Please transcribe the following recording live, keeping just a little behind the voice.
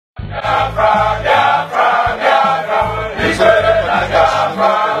Biafra, Biafra, Biafra,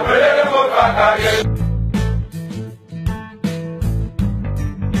 Biafra,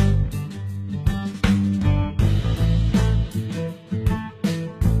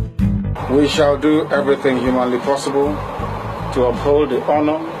 we shall do everything humanly possible to uphold the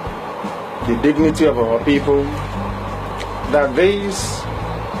honor, the dignity of our people, that this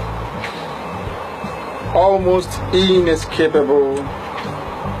almost inescapable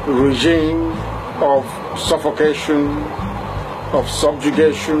regime of suffocation, of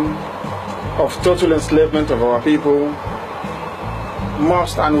subjugation, of total enslavement of our people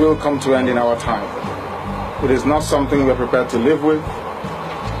must and will come to end in our time. It is not something we're prepared to live with,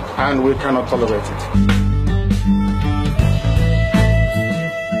 and we cannot tolerate it.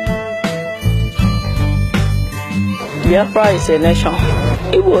 Biafra is a nation.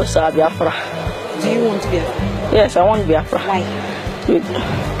 It was Biafra. Do you want Biafra? Yes, I want Biafra. Why?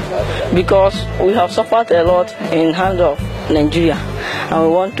 Because we have suffered a lot in hands of Nigeria, and we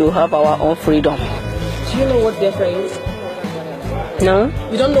want to have our own freedom. Do you know what Biafra is? No?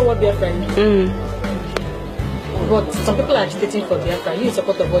 You don't know what Biafra is? But some people are agitating for Biafra. You in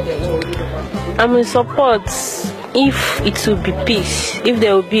support of what they're doing? I'm in support if it will be peace, if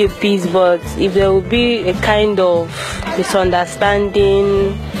there will be a peace, but if there will be a kind of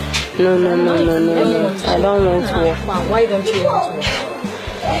misunderstanding, no. I don't want war. Why don't you want war?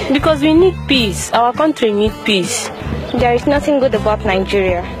 Because we need peace. Our country needs peace. There is nothing good about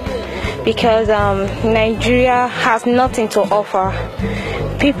Nigeria, because Nigeria has nothing to offer.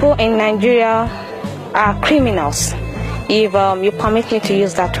 People in Nigeria are criminals, if you permit me to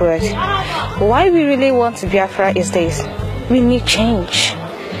use that word. Why we really want Biafra is this: we need change.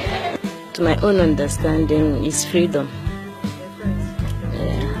 To my own understanding, is freedom.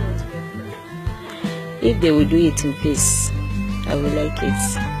 If they will do it in peace, I will like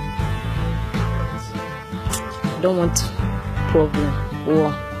it. I don't want problem,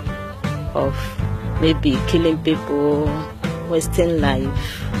 war, of maybe killing people, wasting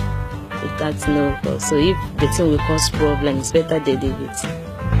life. That's no. So if the thing will cause problems, it's better they leave it.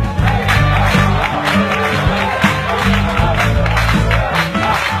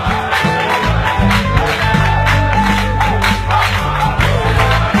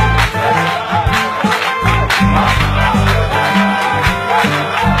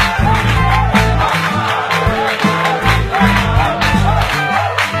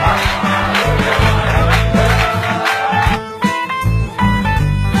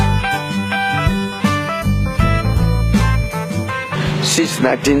 Since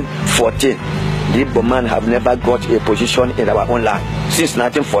 1914, the Igbo man have never got a position in our own land. Since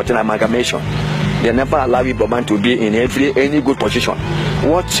 1914 amalgamation, they never allow Igbo man to be in any good position.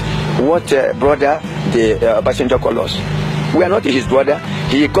 What brother the passenger call us? We are not his brother.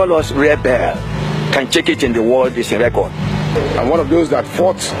 He call us rebel. Can check it in the world, it's a record. I'm one of those that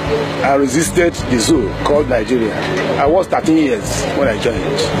fought and resisted the zoo called Nigeria. I was 13 years when I joined.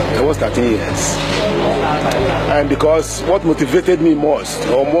 I was 13 years. And because what motivated me most,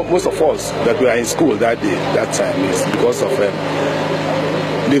 or most of us that were in school that day, that time, is because of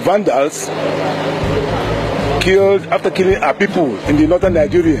the Vandals killed, after killing our people in the northern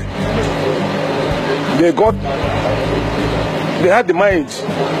Nigeria, they had the mind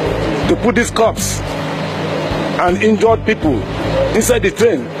to put these cops and injured people inside the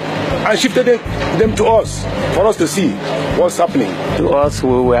train and shifted them to us for us to see what's happening. To us,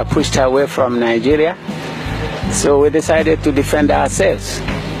 we were pushed away from Nigeria, so we decided to defend ourselves. You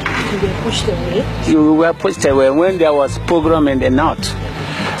were pushed away? We were pushed away when there was pogrom in the north.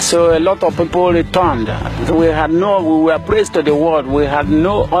 So a lot of people returned. We were praised to the world. We had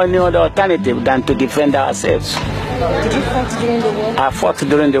no any other alternative than to defend ourselves. Did you fight during the war? I fought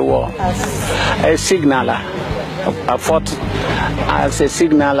during the war. A signaler. I fought as a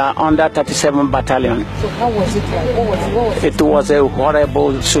signaler under 37 Battalion. So how was it like? What was it? It was a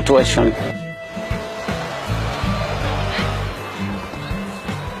horrible situation.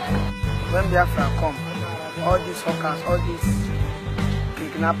 When Biafra come, all these hawkers, all these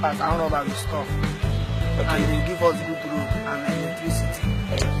kidnappers and robbers will stop. And they give us good road and electricity.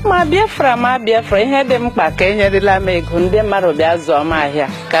 Ma Biafra, ihe dị mkpa ka enyerela m ego ndị mmadụ bịa zụọ m ahịa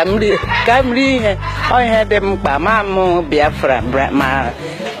ka m rie ihe. Ọ ihe dị mkpa ma mụ Biafra ma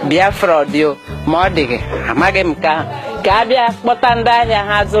Biafra dị ma ọ dịghị amaghị m ka abịa kpọta ndị ahịa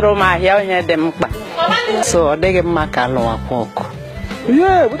ha zụrụ m ahịa ihe dị mkpa. So ọ dịghị mma ka alụwakwa ọkụ.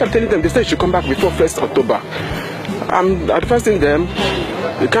 Yeah, what I'm telling them, they said you should come back before 1st October. I'm advising them,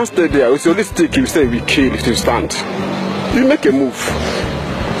 you can't stay there. It's realistic, you say we kill if you stand. You make a move.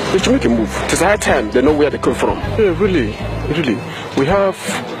 You should make a move. It's high time they know where they come from. Yeah, really. We have,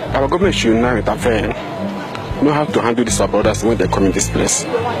 our government should now intervene, know how to handle these our brothers when they come in this place.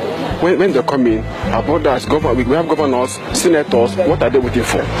 When they come in, our brothers, we have governors, senators, what are they waiting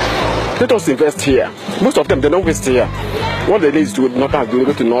for? Let us invest here. Most of them, they don't invest here. What they need is to not have to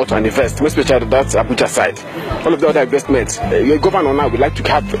go to North and invest, especially that's Abuja side. All of the other investments, the governor now would like to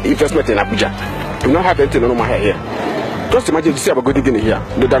have investment in Abuja. We don't have anything on my here. Just imagine, you see about good thing here.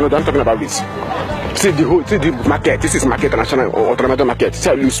 No, they're not talking about this. See the market. This is market, national or autonomous market. See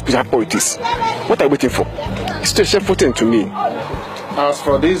how you have politics. What are you waiting for? It's a shameful thing to me. As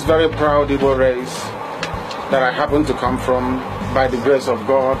for this very proud Igbo race that I happen to come from, by the grace of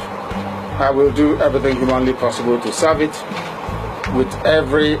God, I will do everything humanly possible to serve it with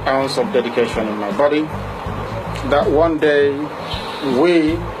every ounce of dedication in my body, that one day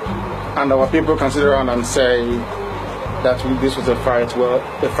we and our people can sit around and say that this was a fight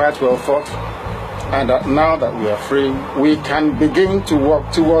well fought, and that now that we are free, we can begin to work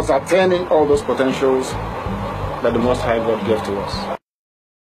towards attaining all those potentials that the Most High God gave to us.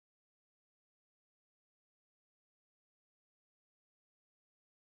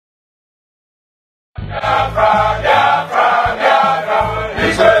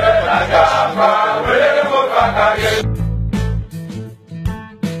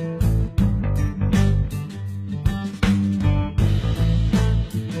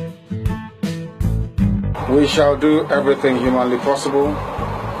 We shall do everything humanly possible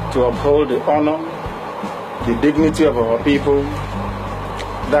to uphold the honor, the dignity of our people,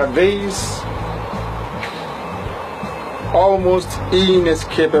 that this almost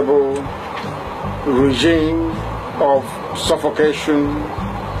inescapable regime of suffocation,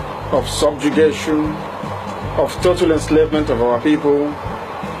 of subjugation, of total enslavement of our people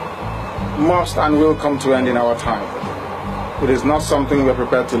must and will come to end in our time. It is not something we're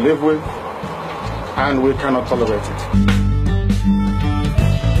prepared to live with, and we cannot tolerate it.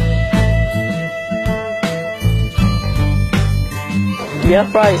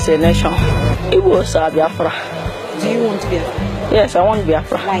 Biafra is a nation. Igbos are Biafra. Do you want Biafra? Yes, I want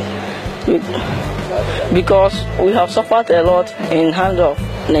Biafra. Why? Because we have suffered a lot in hands of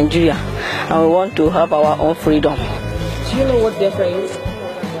Nigeria, and we want to have our own freedom. Do you know what Biafra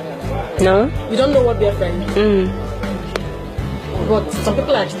is? No? You don't know what Biafra is? But some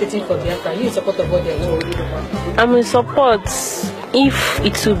people are agitating for Biafra. You in support of what they are? I'm in support if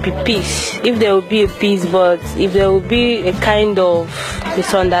it will be peace, if there will be a peace, but if there will be a kind of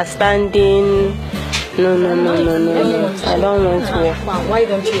misunderstanding, no. I don't want war. Why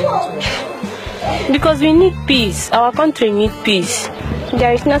don't you want war? Because we need peace. Our country needs peace.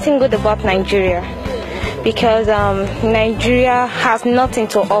 There is nothing good about Nigeria, because Nigeria has nothing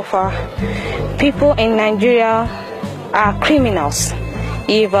to offer. People in Nigeria are criminals,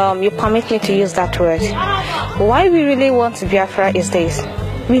 if you permit me to use that word. Why we really want Biafra is this: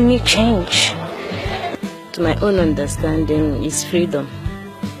 we need change. To my own understanding, is freedom.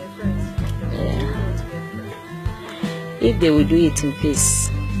 Yeah. If they will do it in peace,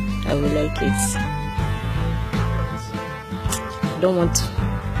 I will like it. I don't want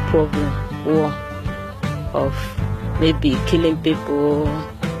problem, war, of maybe killing people,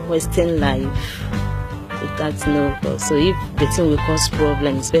 wasting life. That's no. So if the thing will cause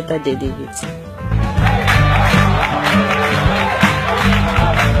problems, it's better they leave it.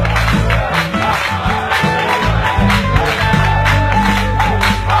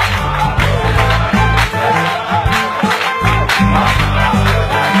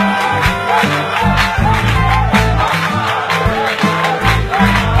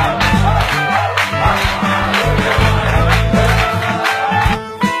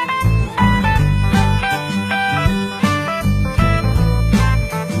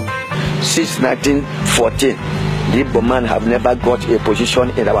 Since 1914, the Igbo man have never got a position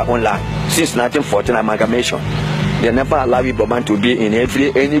in our own land. Since 1914 amalgamation, they never allow Igbo man to be in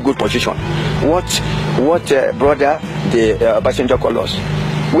any good position. What brother the passenger call us?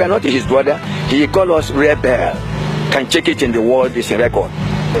 We are not his brother. He call us rebel. Can check it in the world, it's a record.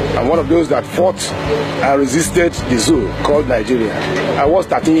 I'm one of those that fought and resisted the zoo called Nigeria. I was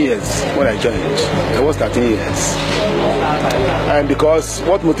 13 years when I joined. I was 13 years. And because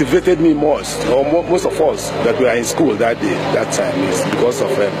what motivated me most, or most of us that were in school that day, that time, is because of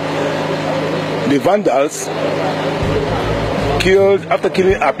the Vandals killed, after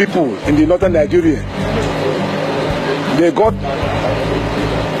killing our people in the northern Nigeria,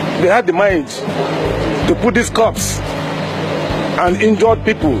 they had the mind to put these cops and injured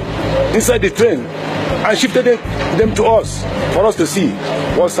people inside the train and shifted them to us for us to see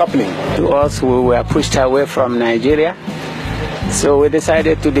what's happening. To us, we were pushed away from Nigeria, so we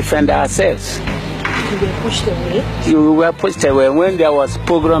decided to defend ourselves. You were pushed away? You were pushed away when there was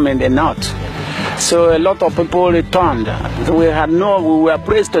pogrom in the north. So a lot of people returned. We were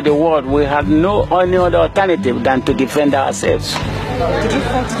praised to the world. We had no any other alternative than to defend ourselves. Did you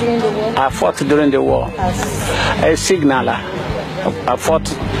fight during the war? I fought during the war. A signaler. I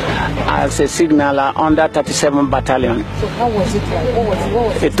fought as a signaler under 37 Battalion. So how was it like? What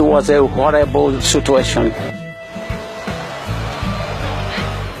was it? It was a horrible situation.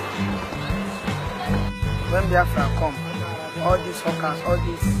 When Biafra come, all these hawkers, all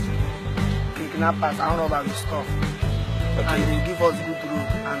these kidnappers and robbers will stop. And they give us good road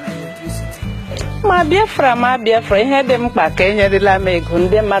and electricity. Ma Biafra ihe dị mkpa ka enyerela m ego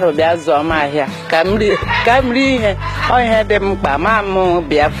ndị mmadụ bịa zụọ m ahịa ka m rie ihe ọ ihe dị mkpa ma mụ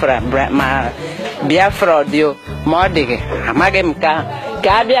Biafra ma Biafra dị ma ọ dịghị amaghị m ka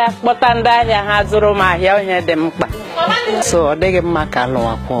abịa kpọta ndị ahịa ha zụrụ m ahịa ihe dị mkpa so ọ dịghị mma ka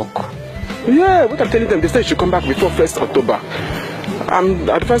alụwakwa ọkụ. Yeah, what I'm telling them, they say you should come back before 1st October. I'm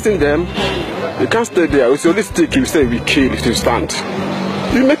advising them, you can't stay there. It's only stick you say we kill if you stand.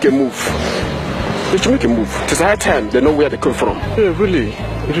 You make a move. They should make a move. It's high time they know where they come from. Yeah, really.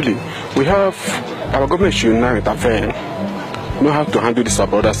 We have, our government should now intervene. Know how to handle these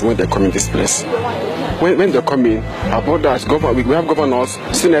brothers when they come in this place. When they come in, our brothers, we have governors,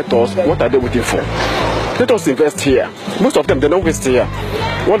 senators, what are they waiting for? Let us invest here. Most of them, they don't waste here.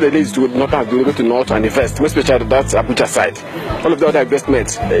 What they need is to not have to go to north and invest, especially that's Abuja side. All of the other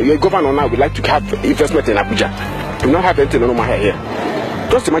investments, the governor now would like to have investment in Abuja. We don't have anything on my here.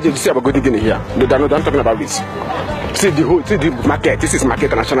 Just imagine you see about going in here. No, I'm talking about this. See the market. This is market,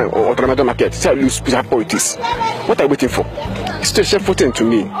 national or autonomous market. See how you have politics. What are you waiting for? It's a shameful thing to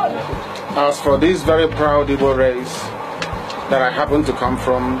me. As for this very proud Igbo race that I happen to come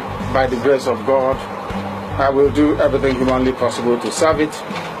from, by the grace of God, I will do everything humanly possible to serve it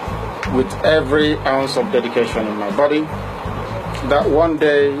with every ounce of dedication in my body, that one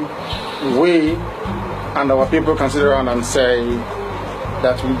day we and our people can sit around and say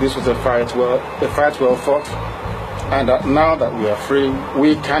that this was a fight well fought, and that now that we are free,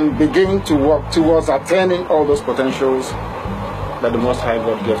 we can begin to work towards attaining all those potentials that the Most High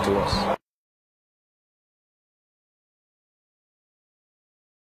God gave to us.